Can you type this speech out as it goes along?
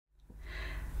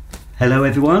Hello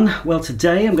everyone, well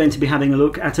today I'm going to be having a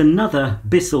look at another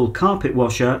Bissell carpet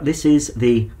washer. This is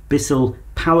the BISSELL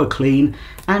PowerClean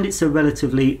and it's a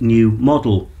relatively new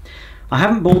model. I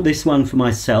haven't bought this one for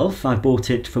myself, I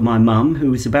bought it for my mum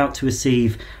who is about to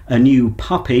receive a new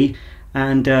puppy,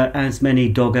 and as many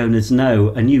dog owners know,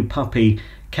 a new puppy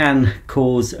can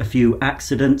cause a few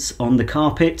accidents on the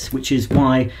carpet, which is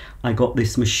why I got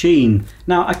this machine.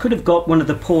 Now I could have got one of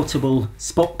the portable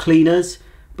spot cleaners,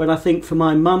 but I think for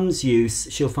my mum's use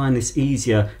she'll find this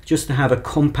easier just to have a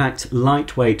compact,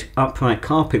 lightweight, upright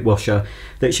carpet washer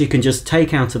that she can just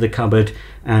take out of the cupboard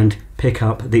and pick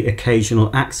up the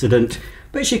occasional accident.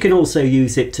 But she can also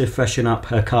use it to freshen up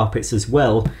her carpets as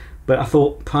well. But I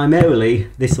thought primarily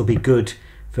this will be good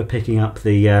for picking up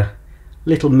the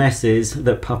little messes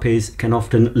that puppies can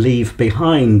often leave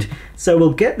behind. So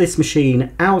we'll get this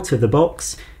machine out of the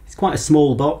box. It's quite a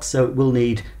small box, so it will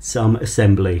need some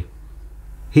assembly.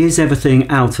 Here's everything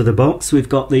out of the box. We've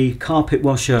got the carpet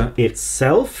washer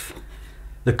itself,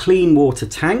 the clean water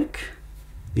tank,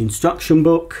 the instruction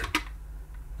book,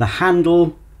 the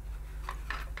handle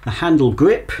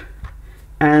grip,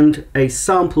 and a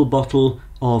sample bottle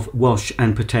of wash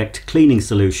and protect cleaning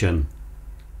solution.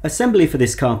 Assembly for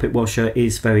this carpet washer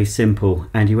is very simple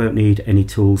and you won't need any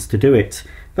tools to do it.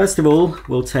 First of all,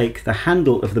 we'll take the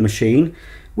handle of the machine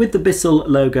with the Bissell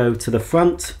logo to the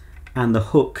front and the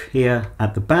hook here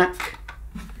at the back.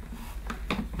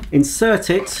 Insert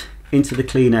it into the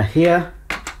cleaner here.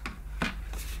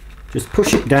 Just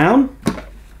push it down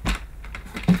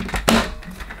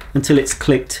until it's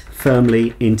clicked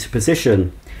firmly into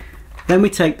position. Then we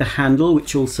take the handle,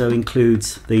 which also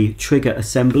includes the trigger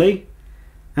assembly,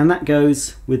 and that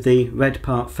goes with the red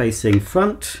part facing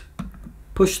front.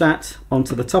 Push that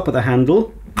onto the top of the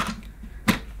handle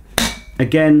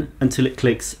again until it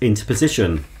clicks into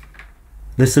position.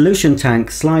 The solution tank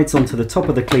slides onto the top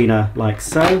of the cleaner like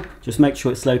so. Just make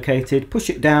sure it's located, push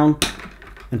it down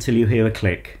until you hear a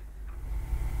click.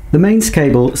 The mains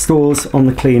cable stores on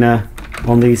the cleaner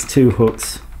on these two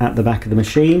hooks at the back of the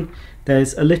machine.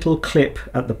 There's a little clip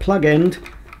at the plug end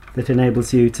that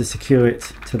enables you to secure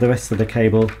it to the rest of the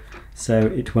cable so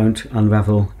it won't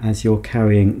unravel as you're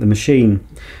carrying the machine.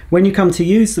 When you come to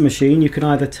use the machine, you can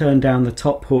either turn down the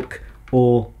top hook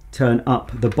or turn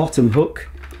up the bottom hook.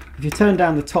 If you turn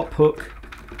down the top hook,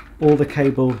 all the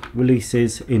cable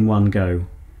releases in one go.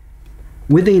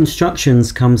 With the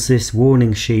instructions comes this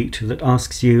warning sheet that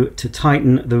asks you to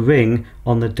tighten the ring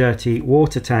on the dirty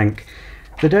water tank.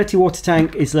 The dirty water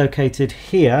tank is located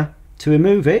here. To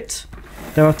remove it,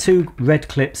 there are two red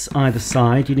clips either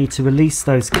side. You need to release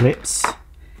those clips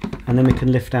and then we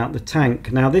can lift out the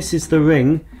tank. Now this is the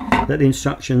ring that the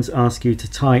instructions ask you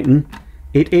to tighten.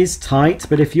 It is tight,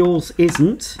 but if yours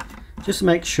isn't, just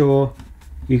make sure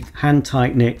you hand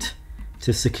tighten it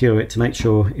to secure it, to make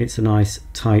sure it's a nice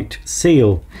tight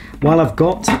seal. While I've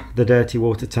got the dirty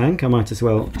water tank, I might as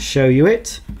well show you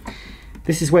it.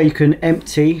 This is where you can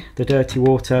empty the dirty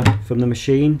water from the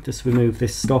machine. Just remove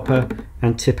this stopper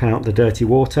and tip out the dirty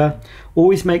water.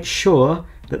 Always make sure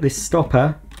that this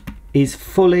stopper is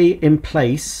fully in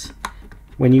place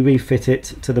when you refit it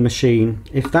to the machine.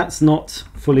 If that's not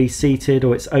fully seated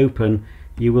or it's open,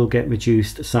 you will get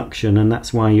reduced suction, and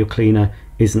that's why your cleaner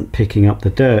isn't picking up the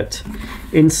dirt.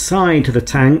 Inside the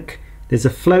tank there's a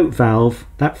float valve.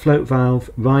 That float valve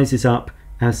rises up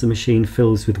as the machine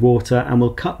fills with water and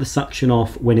will cut the suction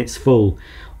off when it's full.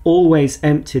 Always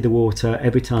empty the water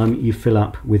every time you fill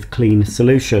up with clean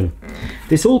solution.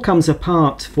 This all comes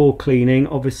apart for cleaning.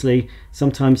 Obviously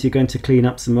sometimes you're going to clean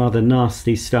up some rather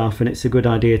nasty stuff and it's a good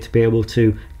idea to be able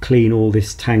to clean all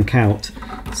this tank out.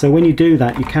 So when you do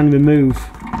that, you can remove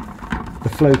the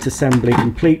float assembly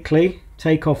completely,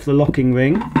 take off the locking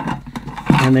ring,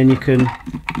 and then you can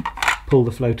pull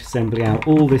the float assembly out.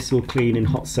 All this will clean in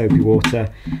hot soapy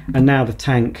water, and now the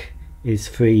tank is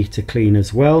free to clean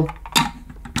as well.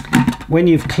 When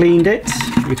you've cleaned it,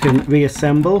 you can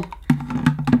reassemble.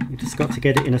 You just got to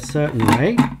get it in a certain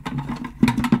way,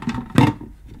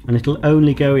 and it'll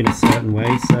only go in a certain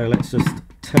way, so let's just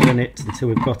turn it until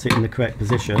we've got it in the correct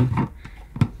position.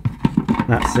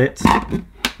 That's it.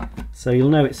 So you'll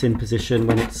know it's in position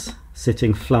when it's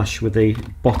sitting flush with the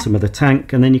bottom of the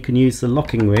tank, and then you can use the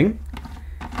locking ring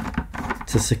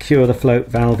to secure the float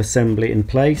valve assembly in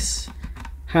place.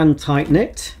 Hand tighten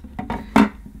it.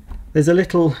 There's a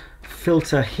little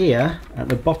filter here at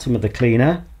the bottom of the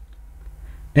cleaner.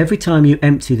 Every time you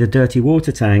empty the dirty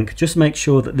water tank, just make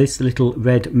sure that this little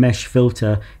red mesh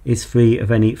filter is free of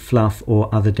any fluff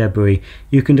or other debris.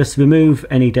 You can just remove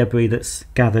any debris that's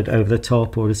gathered over the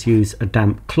top or just use a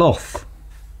damp cloth.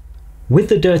 With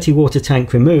the dirty water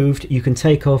tank removed, you can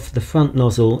take off the front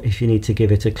nozzle if you need to give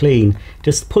it a clean.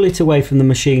 Just pull it away from the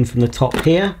machine from the top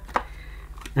here,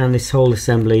 and this whole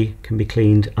assembly can be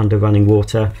cleaned under running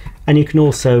water. And you can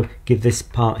also give this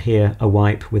part here a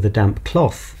wipe with a damp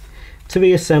cloth. To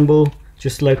reassemble,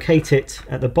 just locate it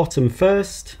at the bottom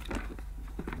first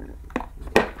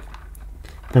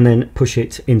and then push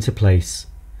it into place.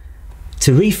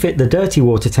 To refit the dirty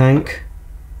water tank,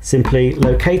 simply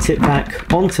locate it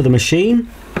back onto the machine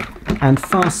and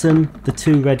fasten the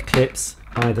two red clips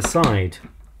either side.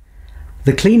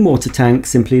 The clean water tank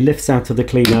simply lifts out of the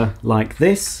cleaner like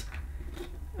this,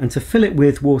 and to fill it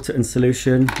with water and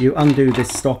solution you undo this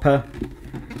stopper,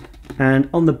 and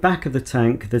on the back of the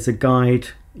tank there's a guide.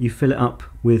 You fill it up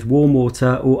with warm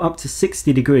water or up to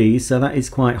 60 degrees, so that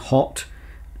is quite hot,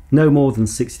 no more than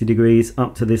 60 degrees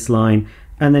up to this line,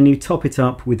 and then you top it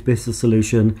up with Bissell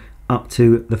solution up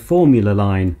to the formula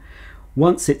line.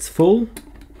 Once it's full,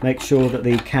 make sure that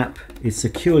the cap is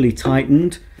securely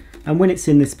tightened, and when it's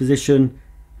in this position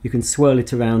you can swirl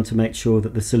it around to make sure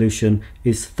that the solution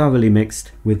is thoroughly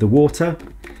mixed with the water,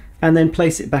 and then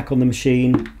place it back on the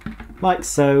machine like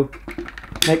so.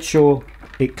 Make sure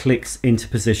it clicks into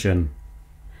position.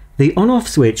 The on-off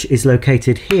switch is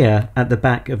located here at the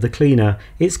back of the cleaner.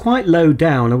 It's quite low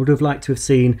down. I would have liked to have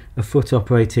seen a foot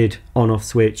operated on-off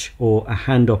switch or a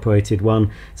hand operated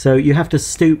one, so you have to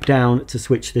stoop down to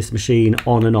switch this machine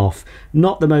on and off.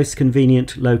 Not the most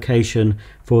convenient location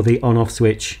for the on-off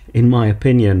switch in my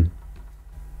opinion.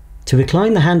 To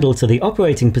recline the handle to the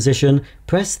operating position,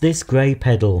 press this grey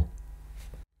pedal.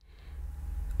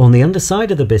 On the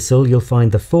underside of the Bissell you'll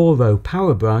find the 4-row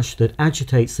power brush that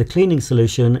agitates the cleaning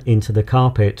solution into the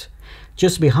carpet.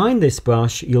 Just behind this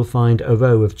brush you'll find a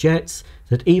row of jets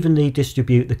that evenly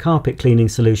distribute the carpet cleaning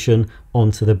solution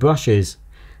onto the brushes.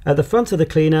 At the front of the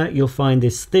cleaner you'll find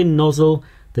this thin nozzle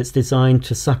that's designed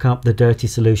to suck up the dirty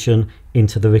solution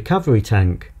into the recovery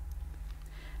tank.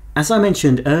 As I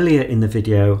mentioned earlier in the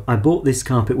video, I bought this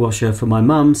carpet washer for my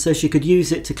mum so she could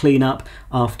use it to clean up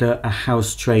after a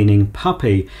house training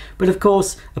puppy. But of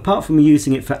course, apart from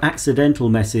using it for accidental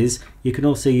messes, you can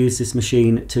also use this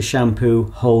machine to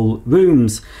shampoo whole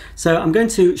rooms. So I'm going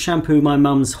to shampoo my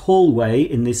mum's hallway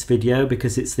in this video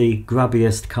because it's the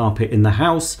grubbiest carpet in the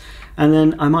house, and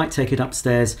then I might take it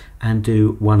upstairs and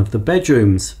do one of the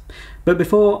bedrooms. But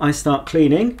before I start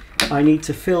cleaning, I need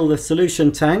to fill the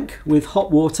solution tank with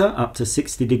hot water up to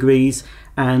 60 degrees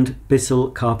and Bissell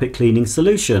carpet cleaning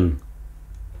solution.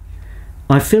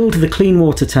 I filled the clean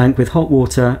water tank with hot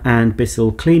water and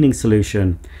Bissell cleaning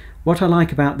solution. What I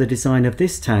like about the design of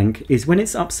this tank is when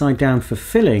it's upside down for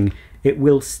filling, it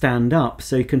will stand up,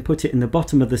 so you can put it in the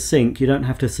bottom of the sink. You don't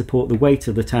have to support the weight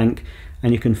of the tank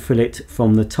and you can fill it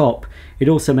from the top. It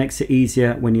also makes it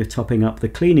easier when you're topping up the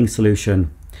cleaning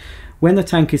solution. When the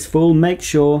tank is full, make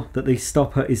sure that the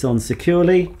stopper is on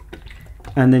securely,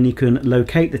 and then you can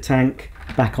locate the tank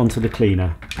back onto the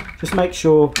cleaner. Just make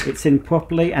sure it's in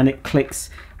properly and it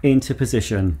clicks into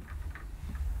position.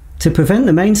 To prevent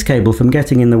the mains cable from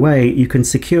getting in the way, you can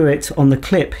secure it on the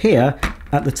clip here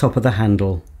at the top of the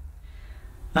handle.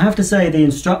 I have to say the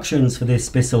instructions for this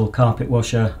Bissell carpet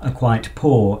washer are quite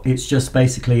poor. It's just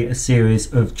basically a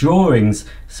series of drawings,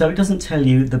 so it doesn't tell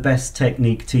you the best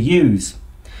technique to use.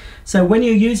 So when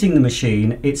you're using the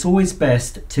machine, it's always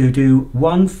best to do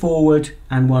one forward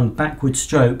and one backward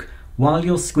stroke while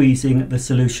you're squeezing the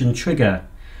solution trigger.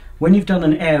 When you've done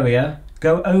an area,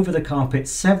 go over the carpet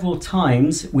several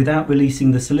times without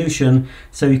releasing the solution,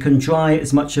 so you can dry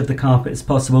as much of the carpet as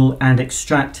possible and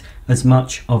extract as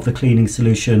much of the cleaning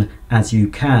solution as you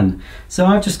can. So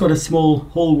I've just got a small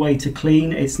hallway to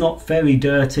clean. It's not very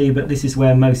dirty, but this is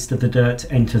where most of the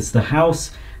dirt enters the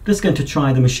house. Just going to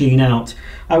try the machine out.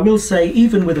 I will say,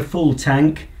 even with a full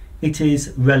tank, it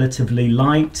is relatively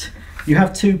light. You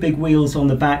have two big wheels on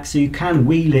the back, so you can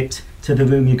wheel it to the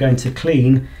room you're going to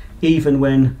clean, even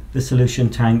when the solution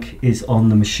tank is on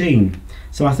the machine.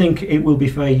 So I think it will be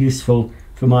very useful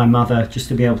for my mother just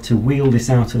to be able to wheel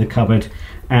this out of the cupboard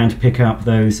and pick up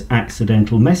those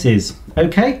accidental messes.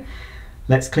 Okay,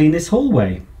 let's clean this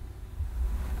hallway.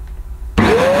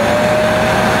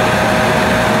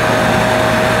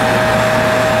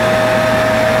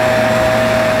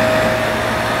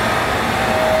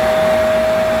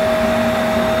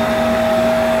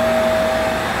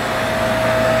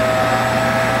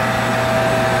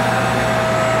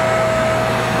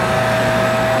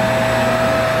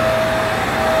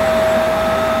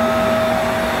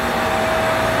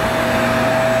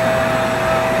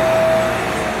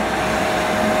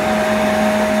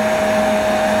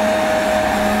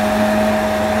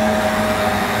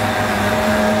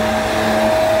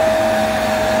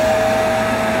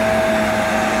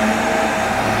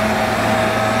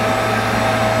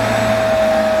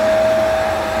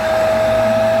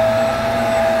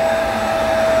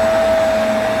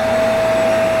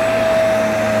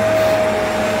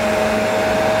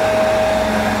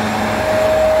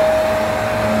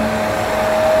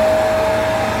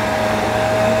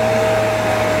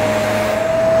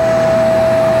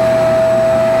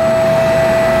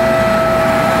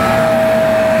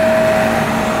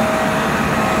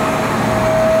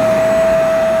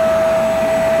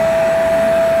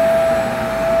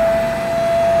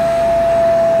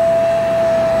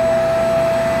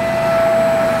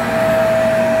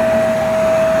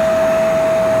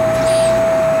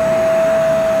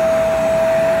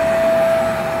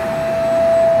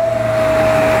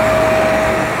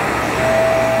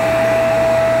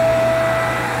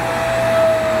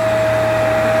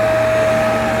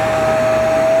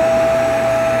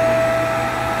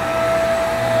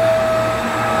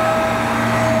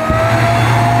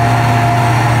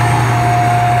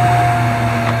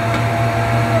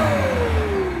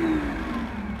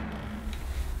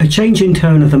 change in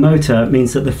tone of the motor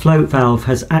means that the float valve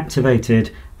has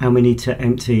activated and we need to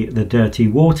empty the dirty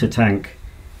water tank.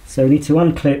 So we need to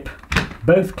unclip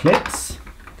both clips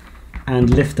and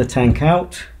lift the tank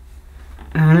out.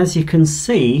 And as you can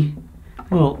see,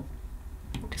 well,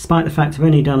 despite the fact I've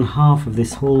only done half of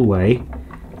this hallway,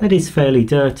 that is fairly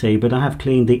dirty, but I have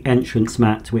cleaned the entrance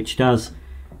mat, which does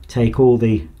take all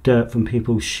the dirt from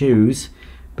people's shoes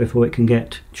before it can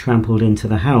get trampled into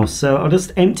the house. So I'll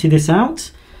just empty this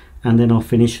out and then I'll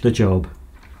finish the job.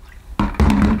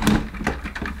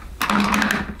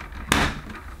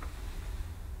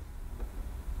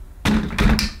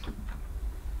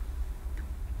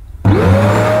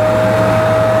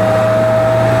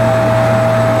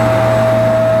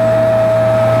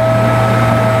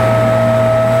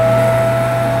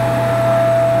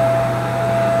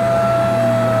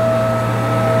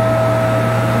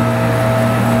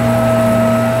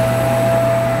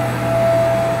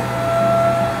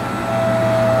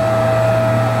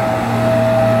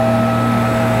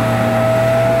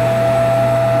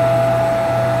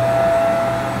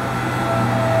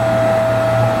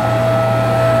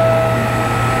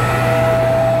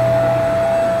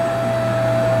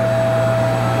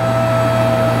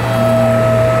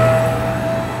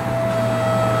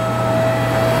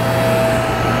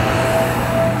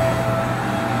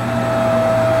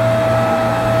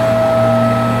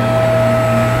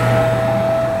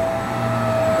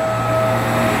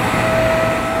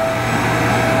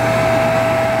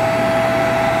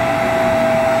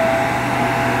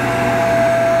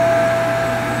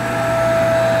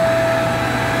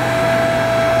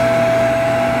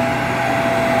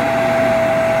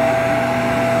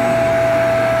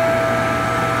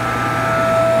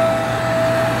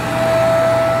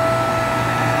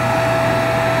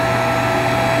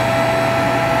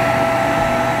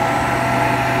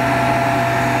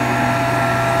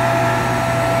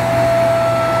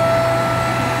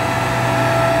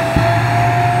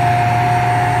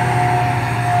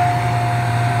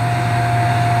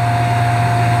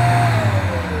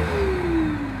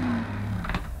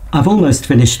 I've almost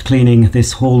finished cleaning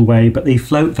this hallway, but the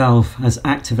float valve has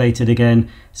activated again,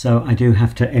 so I do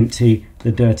have to empty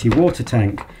the dirty water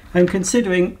tank. And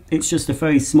considering it's just a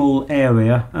very small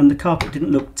area and the carpet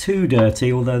didn't look too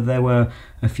dirty, although there were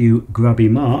a few grubby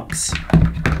marks,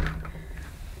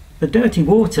 the dirty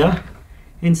water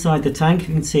inside the tank,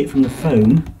 you can see it from the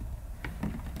foam,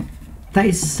 that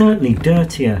is certainly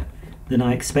dirtier than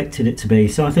I expected it to be.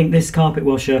 So I think this carpet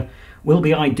washer will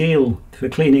be ideal for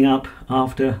cleaning up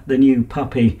after the new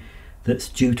puppy that's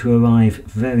due to arrive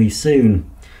very soon.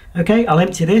 Okay, I'll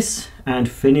empty this and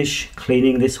finish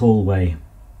cleaning this hallway.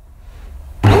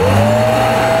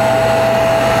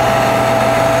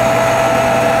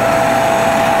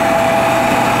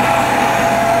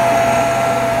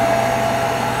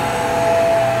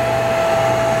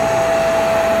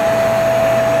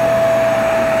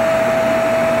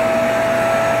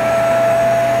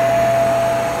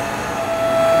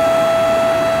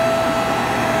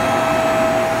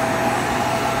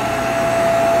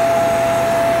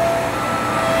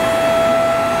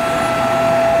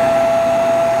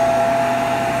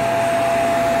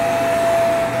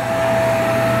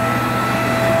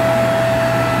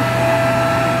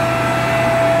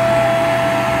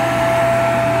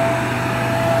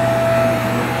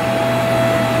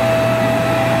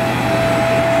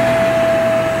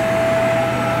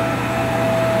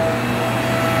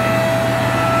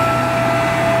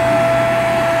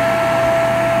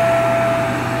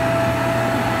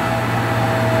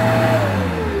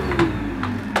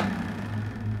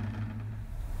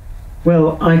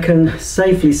 Well, I can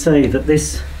safely say that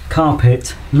this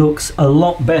carpet looks a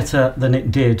lot better than it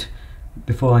did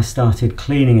before I started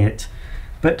cleaning it.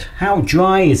 But how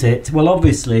dry is it? Well,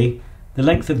 obviously the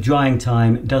length of drying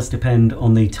time does depend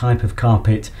on the type of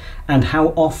carpet and how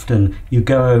often you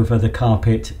go over the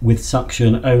carpet with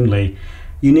suction only.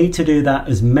 You need to do that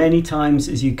as many times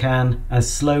as you can,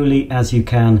 as slowly as you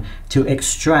can, to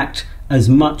extract as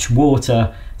much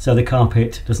water so the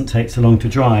carpet doesn't take so long to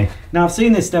dry. Now, I've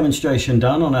seen this demonstration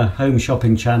done on a home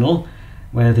shopping channel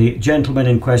where the gentleman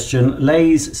in question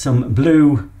lays some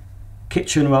blue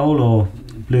kitchen roll or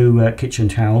blue kitchen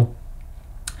towel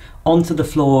onto the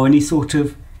floor and he sort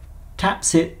of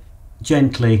taps it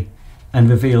gently and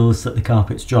reveals that the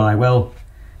carpet's dry. Well,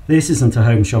 this isn't a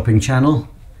home shopping channel.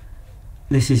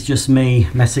 This is just me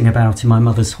messing about in my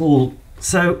mother's hall.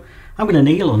 So I'm going to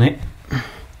kneel on it.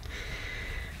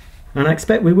 And I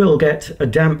expect we will get a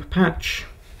damp patch.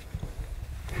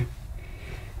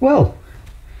 Well,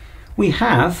 we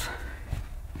have,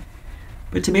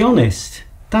 but to be honest,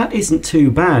 that isn't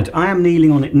too bad. I am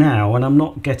kneeling on it now and I'm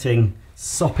not getting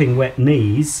sopping wet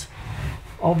knees,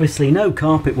 obviously no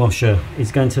carpet washer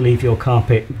is going to leave your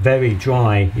carpet very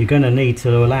dry. You're going to need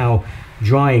to allow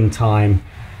drying time,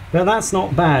 but that's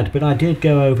not bad. But I did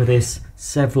go over this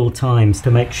several times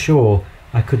to make sure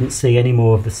I couldn't see any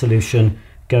more of the solution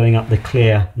going up the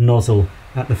clear nozzle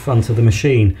at the front of the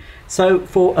machine. So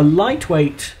for a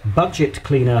lightweight budget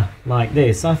cleaner like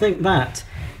this, I think that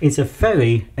is a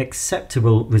very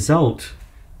acceptable result.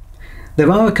 There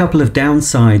are a couple of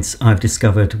downsides I've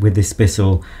discovered with this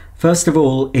Bissell. First of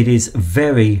all, it is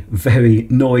very, very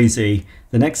noisy.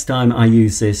 The next time I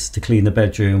use this to clean the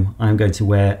bedroom, I'm going to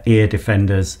wear ear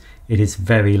defenders. It is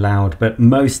very loud, but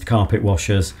most carpet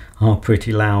washers are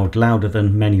pretty loud, louder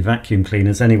than many vacuum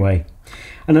cleaners anyway.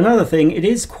 And another thing, it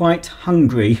is quite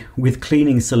hungry with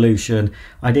cleaning solution.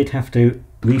 I did have to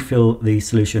refill the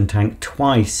solution tank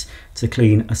twice to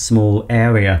clean a small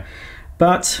area.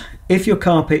 But if your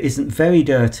carpet isn't very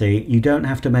dirty, you don't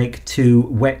have to make 2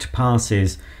 wet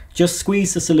passes. Just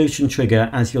squeeze the solution trigger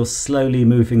as you're slowly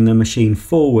moving the machine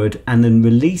forward and then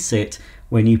release it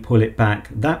when you pull it back.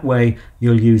 That way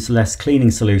you'll use less cleaning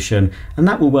solution, and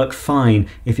that will work fine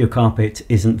if your carpet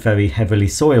isn't very heavily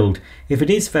soiled. If it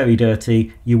is very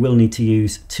dirty, you will need to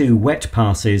use 2 wet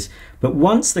passes, but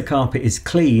once the carpet is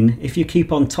clean, if you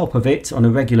keep on top of it on a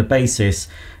regular basis,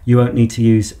 you won't need to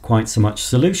use quite so much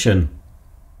solution.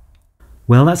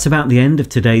 Well, that's about the end of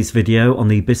today's video on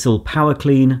the BISSELL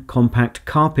PowerClean Compact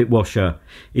Carpet Washer.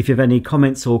 If you have any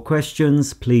comments or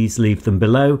questions, please leave them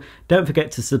below. Don't forget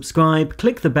to subscribe,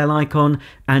 click the bell icon,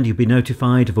 and you'll be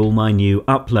notified of all my new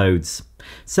uploads.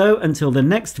 So until the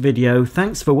next video,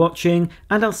 thanks for watching,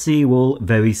 and I'll see you all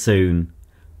very soon.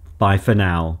 Bye for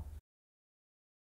now.